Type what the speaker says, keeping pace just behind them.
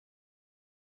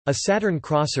A Saturn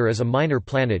crosser is a minor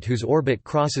planet whose orbit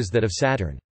crosses that of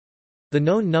Saturn. The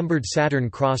known numbered Saturn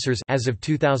crossers as of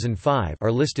 2005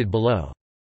 are listed below.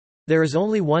 There is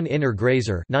only one inner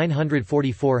grazer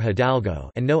 944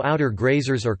 Hidalgo and no outer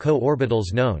grazers or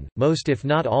co-orbitals known. Most if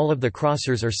not all of the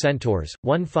crossers are Centaurs.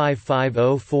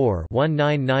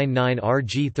 15504-1999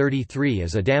 RG33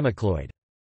 is a Damocloid.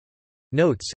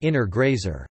 Notes: Inner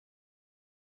grazer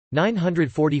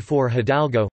 944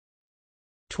 Hidalgo,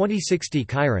 2060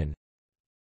 Chiron,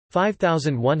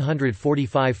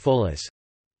 5145 Pholus,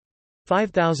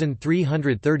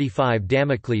 5335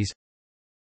 Damocles,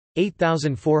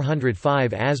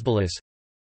 8405 Asbolus,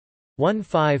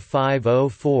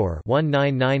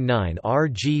 15504-1999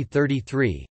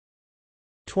 RG33,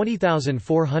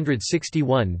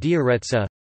 20461 Diaretsa,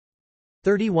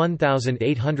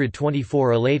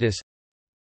 31824 Elatus,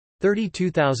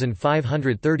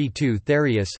 32532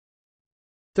 Therius,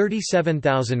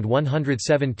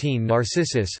 37117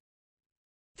 Narcissus,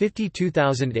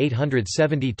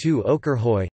 52872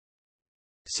 Okerhoi,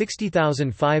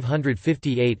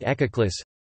 60558 Echeclus,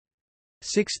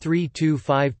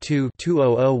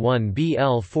 63252-2001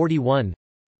 BL41,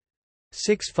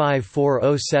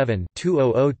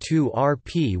 65407-2002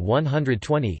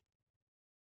 RP120.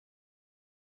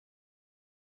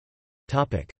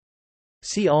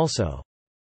 See also: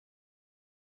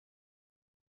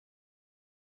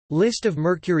 List of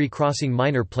Mercury crossing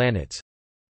minor planets,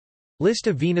 List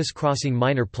of Venus crossing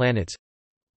minor planets,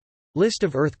 List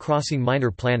of Earth crossing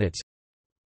minor planets,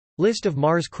 List of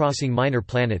Mars crossing minor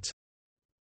planets,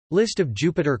 List of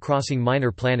Jupiter crossing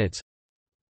minor planets,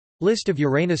 List of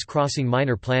Uranus crossing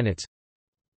minor planets,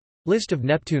 List of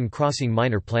Neptune crossing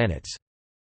minor planets.